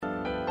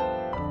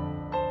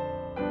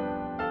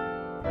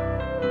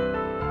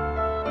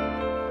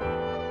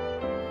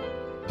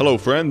Hello,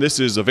 friend. This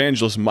is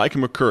Evangelist Micah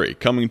McCurry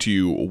coming to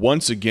you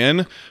once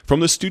again from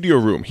the studio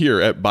room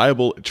here at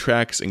Bible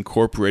Tracts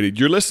Incorporated.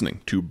 You're listening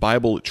to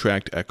Bible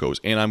Tract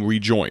Echoes, and I'm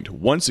rejoined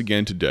once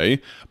again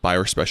today by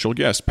our special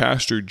guest,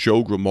 Pastor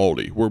Joe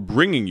Grimaldi. We're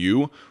bringing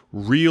you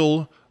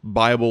real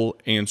Bible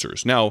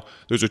answers. Now,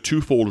 there's a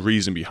twofold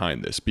reason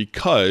behind this,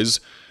 because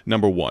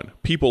number one,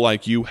 people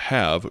like you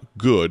have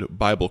good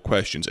Bible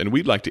questions, and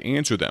we'd like to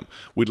answer them.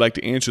 We'd like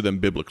to answer them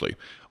biblically.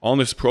 On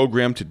this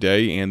program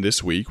today and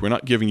this week, we're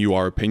not giving you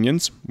our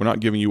opinions. We're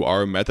not giving you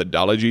our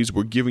methodologies.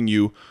 We're giving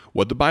you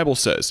what the Bible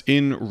says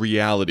in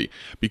reality.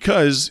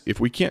 Because if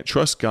we can't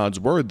trust God's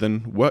word,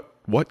 then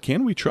what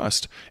can we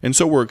trust? And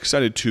so we're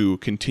excited to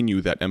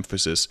continue that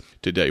emphasis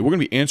today. We're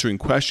going to be answering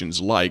questions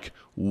like,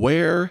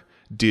 where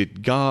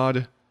did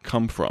God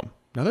come from?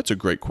 Now, that's a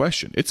great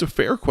question. It's a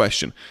fair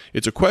question.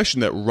 It's a question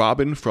that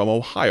Robin from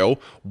Ohio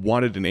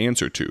wanted an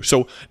answer to.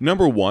 So,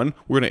 number one,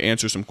 we're going to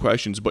answer some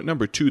questions, but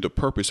number two, the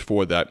purpose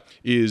for that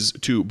is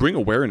to bring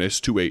awareness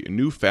to a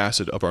new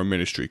facet of our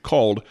ministry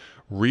called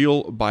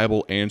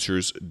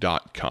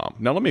RealBibleAnswers.com.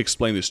 Now, let me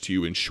explain this to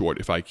you in short,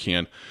 if I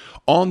can.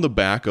 On the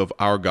back of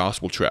our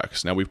gospel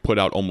tracts, now we've put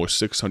out almost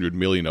 600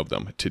 million of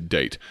them to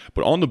date,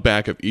 but on the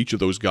back of each of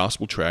those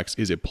gospel tracts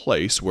is a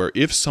place where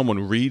if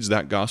someone reads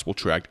that gospel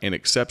tract and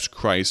accepts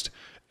Christ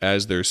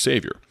as their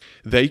Savior,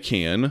 they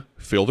can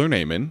fill their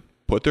name in,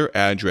 put their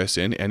address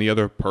in, any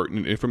other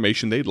pertinent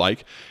information they'd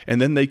like,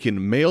 and then they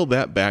can mail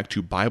that back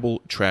to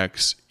Bible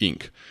Tracts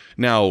Inc.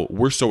 Now,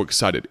 we're so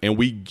excited, and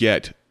we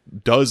get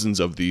dozens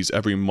of these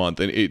every month,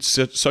 and it's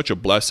such a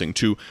blessing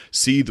to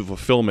see the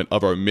fulfillment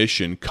of our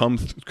mission come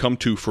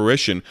to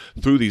fruition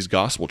through these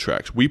gospel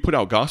tracts. We put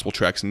out gospel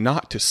tracts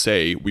not to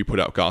say we put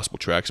out gospel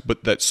tracts,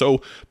 but that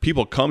so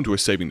people come to a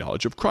saving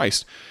knowledge of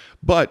Christ.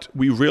 But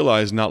we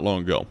realized not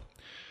long ago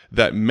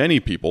that many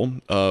people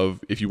of,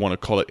 if you want to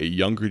call it a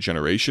younger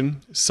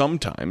generation,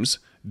 sometimes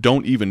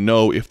don't even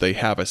know if they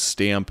have a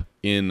stamp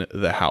in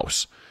the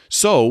house.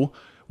 So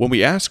when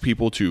we ask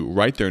people to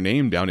write their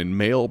name down and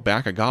mail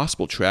back a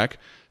gospel tract,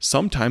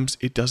 sometimes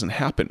it doesn't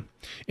happen.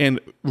 And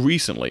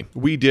recently,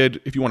 we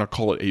did, if you want to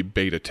call it a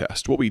beta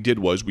test, what we did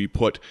was we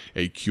put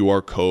a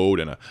QR code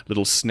and a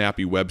little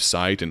snappy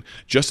website and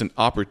just an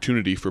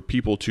opportunity for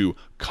people to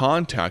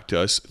contact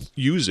us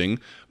using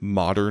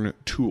modern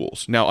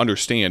tools. Now,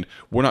 understand,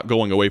 we're not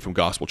going away from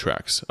gospel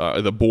tracts.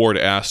 The board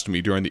asked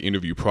me during the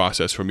interview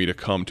process for me to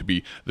come to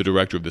be the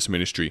director of this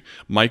ministry.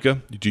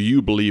 Micah, do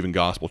you believe in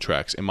gospel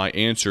tracts? And my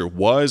answer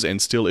was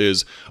and still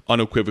is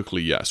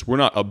unequivocally yes. We're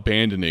not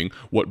abandoning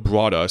what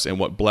brought us and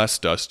what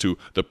blessed us to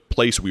the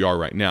place we are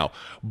right now.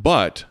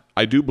 But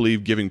I do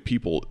believe giving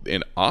people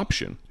an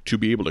option to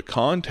be able to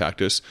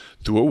contact us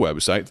through a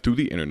website, through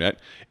the internet,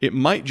 it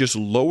might just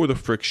lower the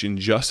friction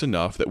just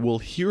enough that we'll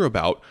hear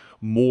about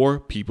more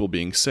people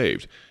being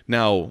saved.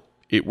 Now,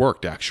 it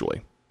worked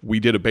actually. We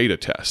did a beta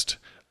test.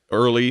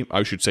 Early,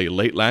 I should say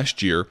late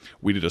last year,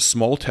 we did a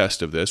small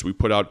test of this. We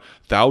put out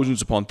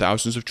thousands upon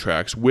thousands of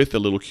tracts with a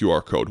little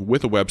QR code,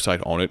 with a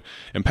website on it.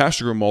 And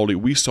Pastor Grimaldi,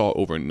 we saw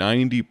over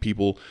 90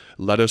 people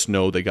let us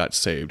know they got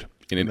saved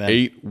in an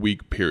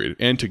 8-week period.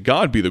 And to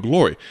God be the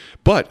glory.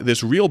 But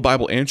this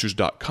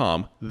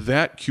RealBibleAnswers.com,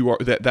 that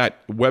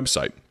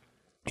website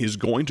is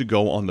going to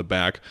go on the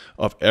back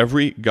of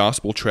every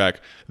gospel tract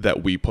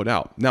that we put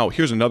out. Now,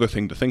 here's another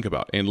thing to think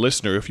about. And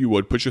listener, if you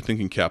would, put your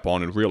thinking cap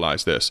on and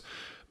realize this.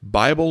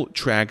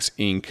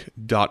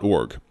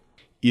 BibleTractsInc.org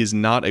is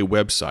not a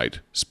website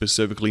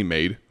specifically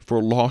made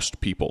for lost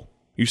people.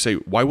 You say,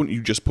 why wouldn't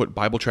you just put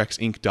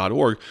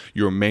BibleTractsInc.org,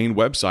 your main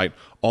website,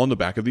 on the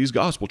back of these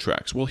gospel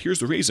tracts? Well, here's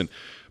the reason.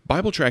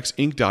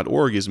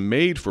 BibleTractsInc.org is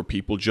made for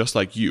people just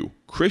like you,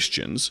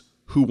 Christians,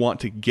 who want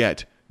to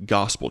get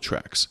gospel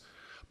tracts.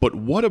 But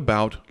what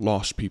about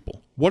lost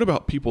people? What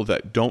about people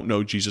that don't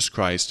know Jesus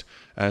Christ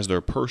as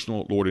their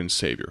personal Lord and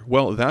Savior?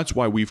 Well, that's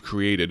why we've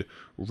created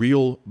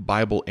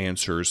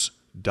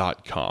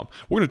RealBibleAnswers.com.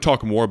 We're going to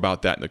talk more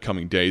about that in the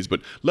coming days,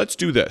 but let's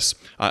do this.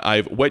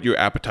 I've whet your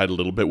appetite a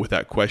little bit with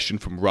that question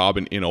from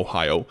Robin in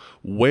Ohio.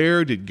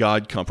 Where did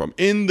God come from?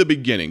 In the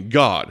beginning,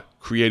 God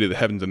created the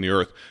heavens and the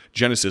earth,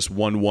 Genesis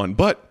 1:1.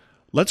 But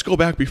let's go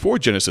back before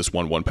Genesis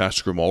 1:1,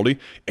 Pastor Grimaldi.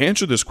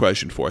 Answer this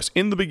question for us.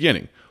 In the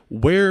beginning,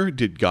 where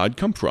did God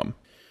come from?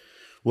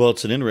 Well,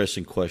 it's an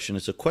interesting question.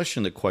 It's a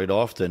question that quite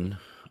often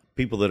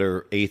people that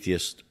are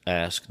atheists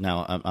ask.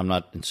 Now, I'm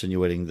not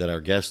insinuating that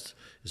our guest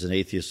is an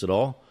atheist at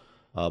all.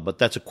 But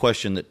that's a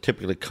question that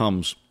typically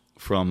comes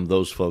from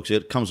those folks.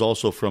 It comes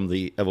also from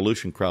the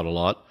evolution crowd a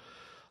lot.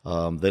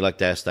 They like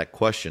to ask that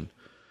question.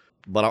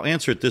 But I'll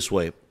answer it this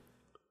way.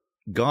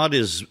 God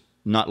is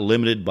not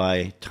limited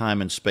by time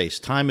and space.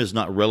 Time is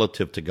not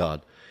relative to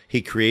God.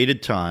 He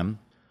created time,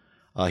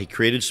 he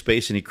created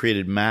space, and he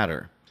created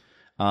matter.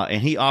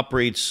 And he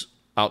operates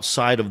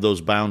outside of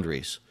those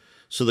boundaries.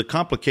 So the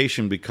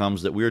complication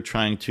becomes that we're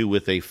trying to,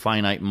 with a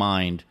finite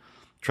mind,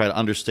 try to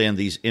understand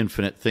these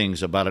infinite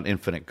things about an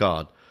infinite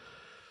God.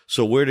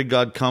 So where did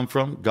God come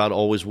from? God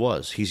always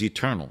was. He's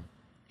eternal.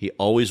 He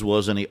always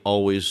was and he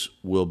always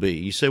will be.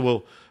 You say,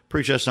 well,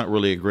 preacher, that's not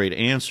really a great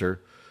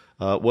answer.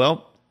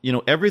 Well,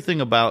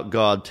 everything about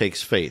God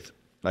takes faith.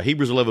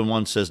 Hebrews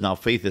 11:1 says, "Now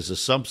faith is the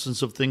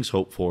substance of things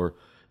hoped for,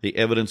 the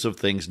evidence of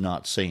things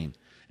not seen."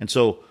 And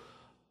so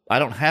I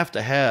don't have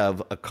to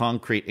have a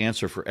concrete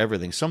answer for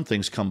everything. Some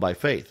things come by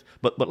faith.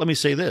 But let me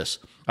say this.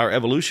 Our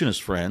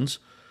evolutionist friends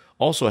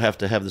also have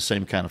to have the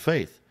same kind of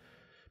faith,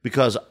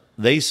 because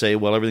they say,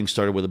 well, everything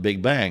started with a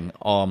big bang.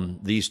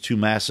 These two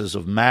masses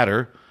of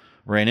matter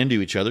ran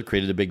into each other,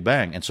 created a big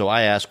bang. And so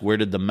I ask, where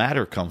did the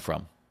matter come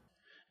from?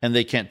 And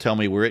they can't tell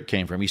me where it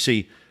came from. You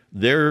see,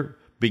 their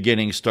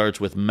beginning starts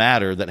with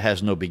matter that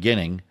has no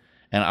beginning,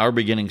 and our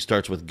beginning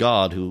starts with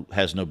God who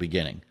has no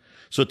beginning.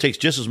 So it takes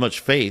just as much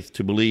faith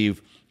to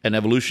believe an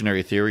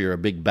evolutionary theory or a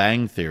Big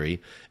Bang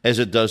theory as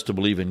it does to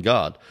believe in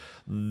God.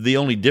 The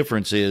only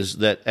difference is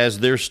that as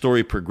their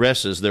story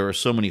progresses, there are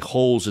so many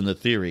holes in the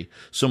theory,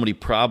 so many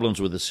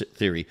problems with the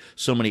theory,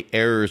 so many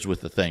errors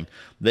with the thing.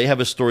 They have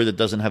a story that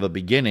doesn't have a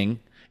beginning,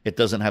 it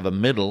doesn't have a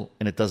middle,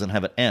 and it doesn't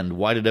have an end.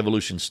 Why did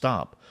evolution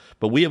stop?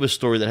 But we have a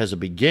story that has a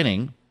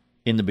beginning,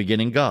 in the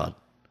beginning God.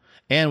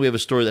 And we have a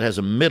story that has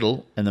a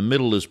middle, and the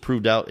middle is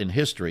proved out in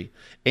history.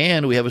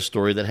 And we have a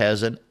story that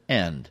has an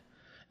end.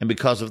 And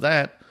because of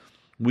that,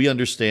 we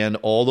understand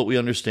all that we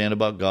understand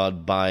about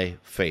God by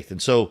faith.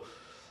 And so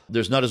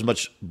there's not as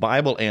much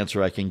Bible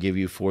answer I can give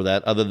you for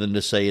that other than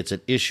to say it's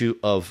an issue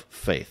of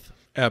faith.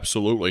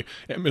 Absolutely.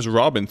 And Ms.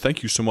 Robin,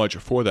 thank you so much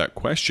for that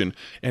question.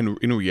 And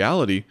in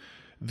reality,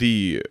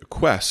 the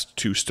quest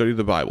to study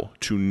the Bible,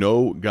 to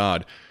know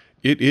God,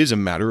 it is a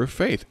matter of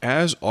faith,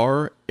 as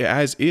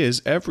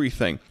is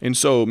everything. And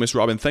so, Miss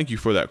Robin, thank you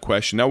for that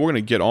question. Now we're going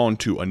to get on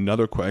to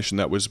another question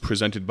that was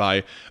presented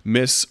by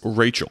Miss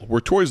Rachel. We're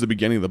towards the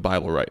beginning of the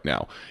Bible right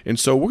now. And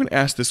so we're going to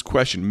ask this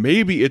question.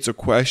 Maybe it's a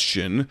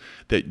question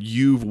that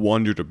you've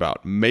wondered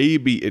about.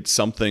 Maybe it's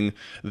something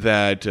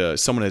that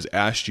someone has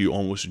asked you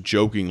almost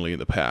jokingly in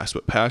the past.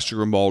 But Pastor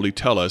Grimaldi,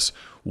 tell us,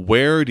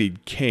 where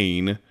did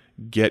Cain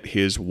get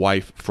his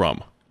wife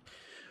from?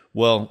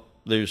 Well,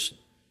 there's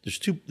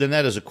two. Then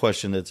that is a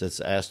question that's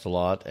asked a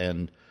lot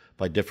and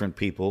by different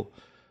people.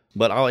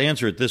 But I'll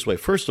answer it this way.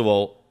 First of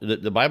all,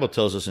 the Bible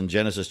tells us in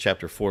Genesis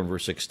chapter 4 and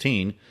verse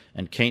 16,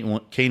 and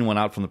Cain went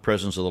out from the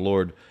presence of the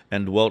Lord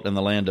and dwelt in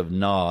the land of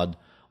Nod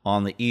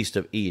on the east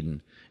of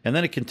Eden. And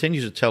then it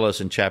continues to tell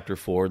us in chapter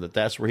 4 that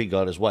that's where he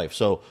got his wife.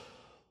 So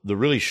the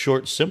really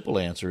short, simple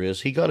answer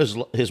is he got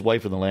his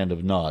wife in the land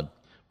of Nod.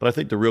 But I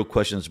think the real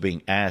question that's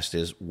being asked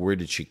is, where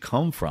did she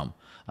come from?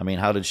 I mean,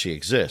 how did she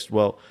exist?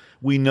 Well,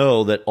 we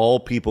know that all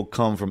people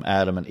come from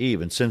Adam and Eve.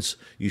 And since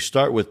you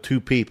start with two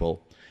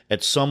people,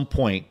 at some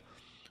point,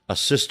 a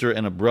sister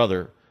and a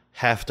brother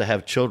have to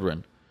have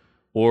children,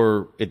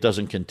 or it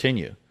doesn't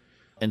continue.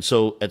 And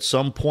so at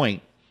some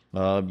point,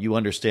 you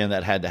understand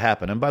that had to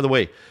happen. And by the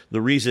way,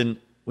 the reason,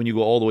 when you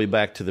go all the way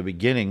back to the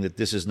beginning, that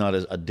this is not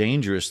a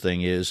dangerous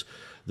thing is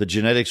the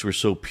genetics were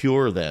so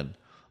pure then.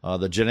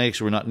 The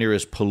genetics were not near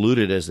as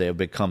polluted as they have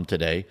become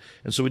today,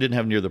 and so we didn't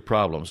have near the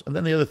problems. And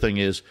then the other thing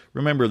is,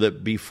 remember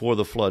that before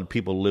the flood,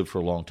 people lived for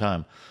a long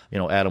time.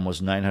 Adam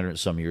was 900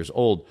 some years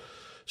old.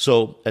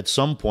 So at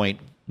some point,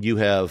 you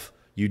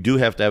do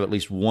have to have at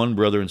least one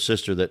brother and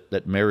sister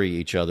that marry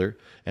each other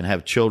and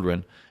have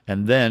children,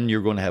 and then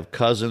you're going to have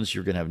cousins,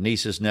 you're going to have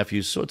nieces,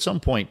 nephews. So at some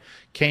point,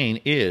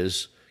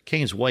 Cain's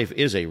wife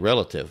is a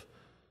relative.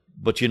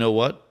 But you know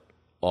what?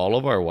 All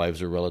of our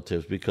wives are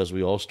relatives because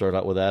we all start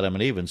out with Adam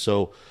and Eve. And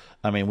so,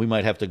 we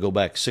might have to go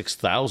back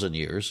 6,000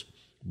 years,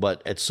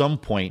 but at some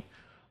point,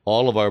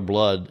 all of our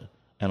blood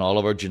and all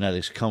of our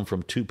genetics come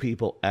from two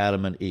people,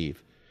 Adam and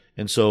Eve.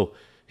 And so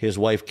his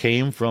wife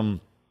came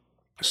from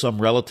some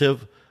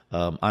relative.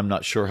 I'm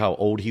not sure how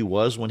old he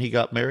was when he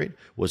got married.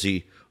 Was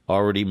he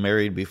already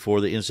married before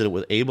the incident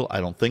with Abel?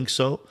 I don't think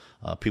so.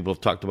 People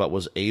have talked about,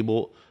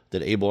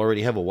 did Abel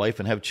already have a wife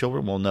and have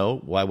children? Well, no.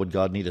 Why would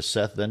God need a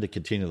Seth then to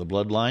continue the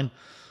bloodline?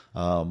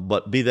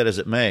 But be that as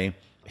it may,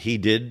 he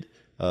did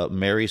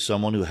marry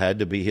someone who had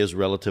to be his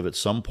relative at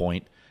some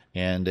point,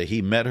 and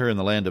he met her in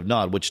the land of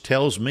Nod, which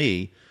tells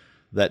me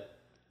that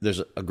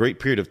there's a great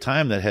period of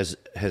time that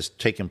has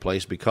taken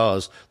place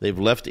because they've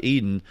left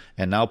Eden,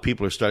 and now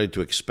people are starting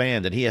to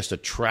expand, and he has to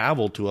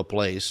travel to a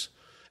place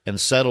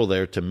and settle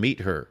there to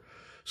meet her.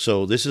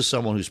 So this is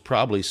someone who's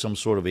probably some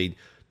sort of a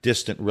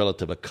distant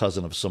relative, a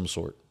cousin of some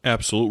sort.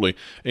 Absolutely.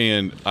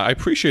 And I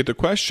appreciate the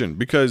question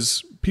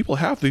because people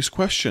have these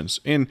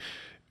questions. And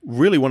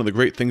really one of the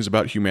great things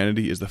about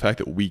humanity is the fact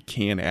that we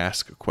can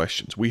ask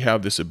questions. We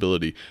have this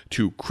ability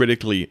to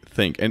critically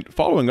think. And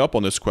following up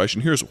on this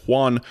question, here's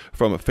Juan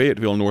from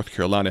Fayetteville, North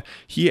Carolina.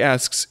 He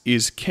asks,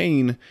 is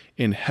Cain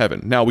in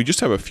heaven? Now, we just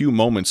have a few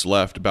moments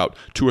left, about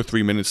 2 or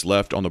 3 minutes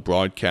left on the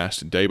broadcast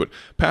today. But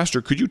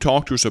Pastor, could you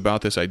talk to us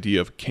about this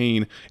idea of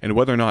Cain and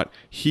whether or not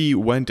he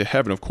went to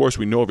heaven? Of course,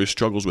 we know of his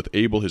struggles with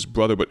Abel, his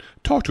brother, but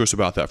talk to us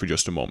about that for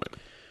just a moment.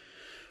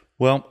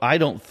 Well, I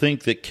don't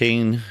think that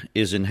Cain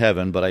is in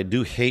heaven, but I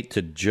do hate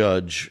to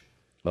judge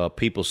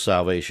people's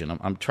salvation.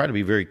 I'm trying to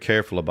be very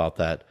careful about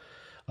that.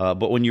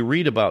 But when you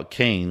read about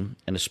Cain,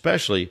 and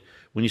especially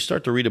when you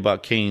start to read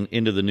about Cain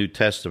into the New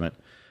Testament,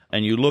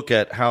 and you look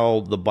at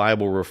how the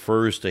Bible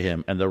refers to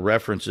him and the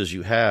references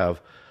you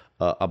have,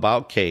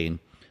 about Cain.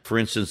 For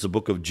instance, the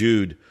book of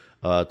Jude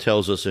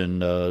tells us in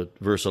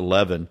verse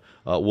 11,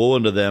 "Woe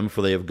unto them,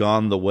 for they have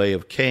gone the way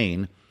of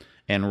Cain,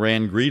 and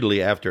ran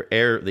greedily after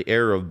the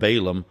error of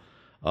Balaam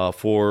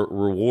for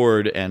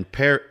reward, and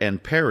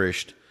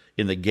perished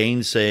in the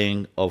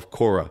gainsaying of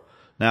Korah."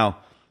 Now,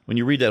 when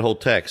you read that whole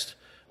text,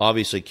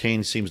 obviously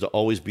Cain seems to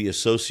always be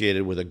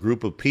associated with a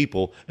group of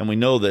people, and we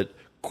know that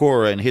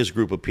Korah and his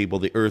group of people,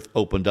 the earth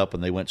opened up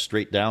and they went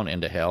straight down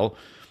into hell.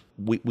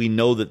 We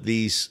know that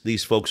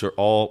these folks are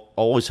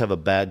always have a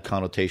bad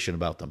connotation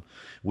about them.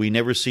 We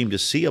never seem to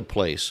see a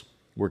place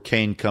where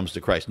Cain comes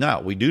to Christ.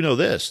 Now, we do know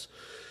this,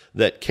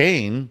 that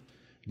Cain,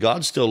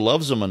 God still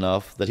loves him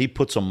enough that he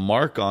puts a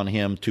mark on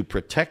him to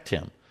protect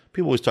him.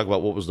 People always talk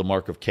about what was the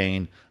mark of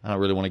Cain. I don't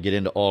really want to get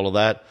into all of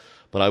that,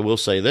 but I will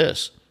say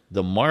this.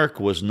 The mark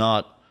was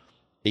not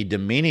a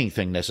demeaning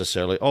thing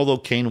necessarily, although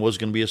Cain was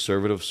going to be a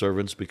servant of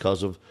servants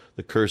because of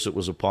the curse that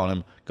was upon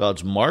him.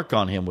 God's mark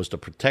on him was to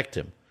protect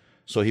him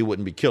so he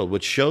wouldn't be killed,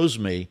 which shows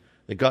me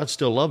that God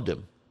still loved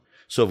him.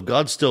 So if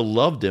God still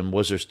loved him,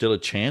 was there still a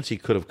chance he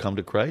could have come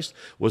to Christ?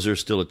 Was there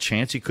still a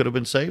chance he could have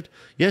been saved?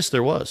 Yes,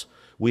 there was.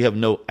 We have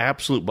no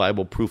absolute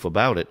Bible proof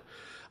about it.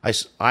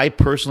 I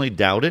personally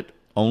doubt it,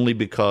 only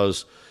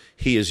because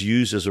he is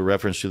used as a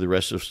reference to the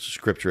rest of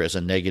Scripture as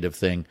a negative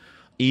thing.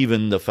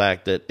 Even the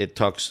fact that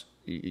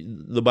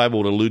the Bible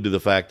would allude to the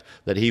fact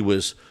that he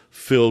was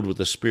filled with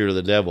the spirit of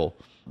the devil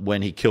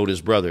when he killed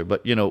his brother.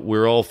 But,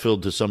 we're all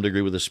filled to some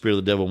degree with the spirit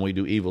of the devil when we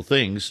do evil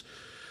things.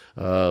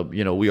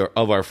 We are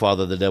of our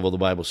father, the devil, the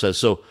Bible says.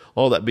 So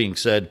all that being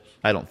said,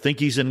 I don't think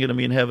he's going to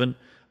be in heaven.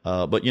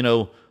 But,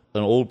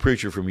 an old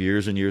preacher from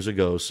years and years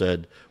ago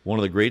said, one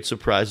of the great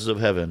surprises of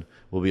heaven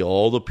will be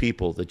all the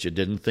people that you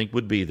didn't think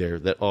would be there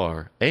that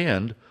are,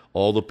 and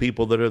all the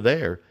people that are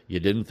there you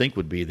didn't think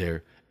would be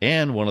there.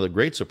 And one of the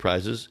great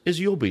surprises is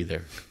you'll be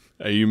there.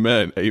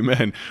 Amen.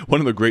 Amen.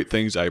 One of the great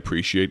things I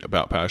appreciate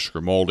about Pastor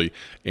Grimaldi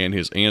and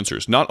his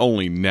answers, not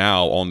only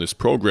now on this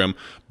program,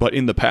 but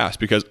in the past,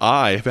 because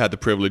I have had the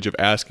privilege of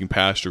asking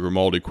Pastor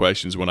Grimaldi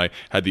questions when I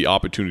had the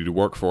opportunity to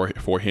work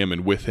for him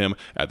and with him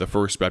at the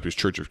First Baptist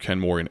Church of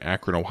Kenmore in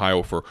Akron,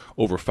 Ohio for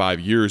over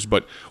 5 years.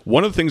 But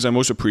one of the things I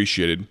most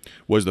appreciated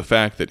was the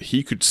fact that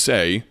he could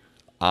say,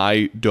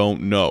 "I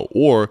don't know,"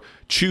 or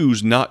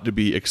choose not to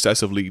be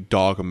excessively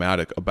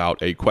dogmatic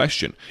about a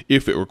question.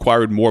 If it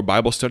required more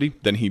Bible study,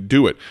 then he'd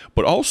do it.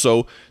 But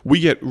also, we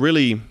get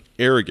really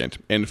arrogant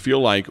and feel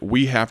like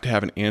we have to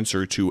have an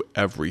answer to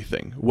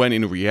everything, when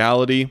in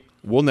reality,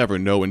 we'll never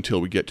know until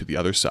we get to the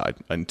other side,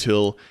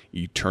 until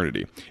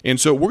eternity. And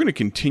so we're going to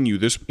continue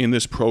this in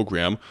this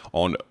program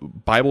on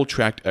Bible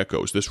Tract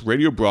Echoes, this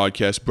radio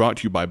broadcast brought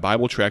to you by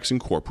Bible Tracts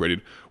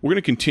Incorporated. We're going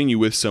to continue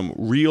with some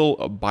real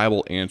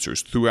Bible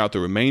answers throughout the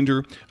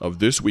remainder of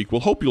this week.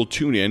 We'll hope you'll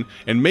tune in,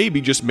 and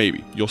maybe, just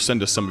maybe, you'll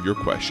send us some of your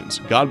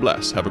questions. God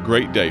bless. Have a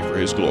great day for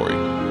His glory.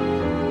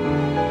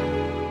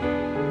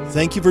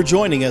 Thank you for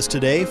joining us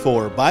today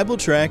for Bible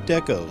Tract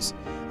Echoes,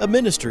 a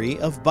ministry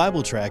of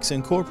Bible Tracts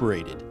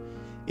Incorporated.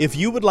 If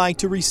you would like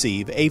to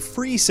receive a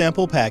free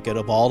sample packet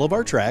of all of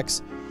our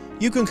tracts,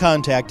 you can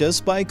contact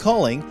us by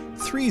calling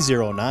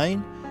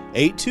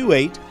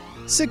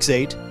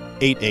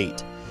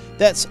 309-828-6888.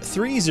 That's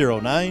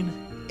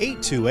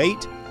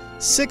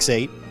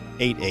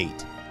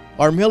 309-828-6888.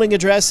 Our mailing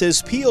address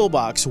is P.O.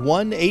 Box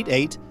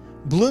 188,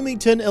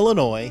 Bloomington,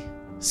 Illinois,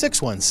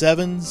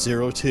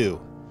 61702.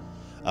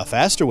 A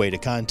faster way to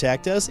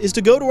contact us is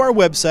to go to our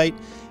website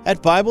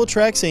at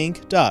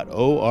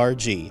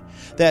BibleTractsInc.org.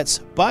 That's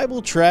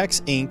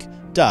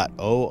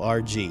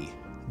BibleTractsInc.org.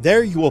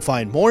 There you will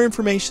find more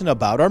information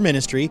about our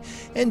ministry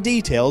and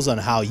details on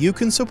how you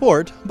can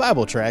support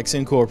Bible Tracts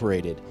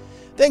Incorporated.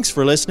 Thanks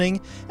for listening,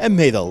 and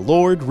may the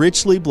Lord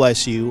richly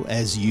bless you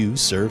as you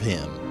serve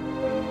Him.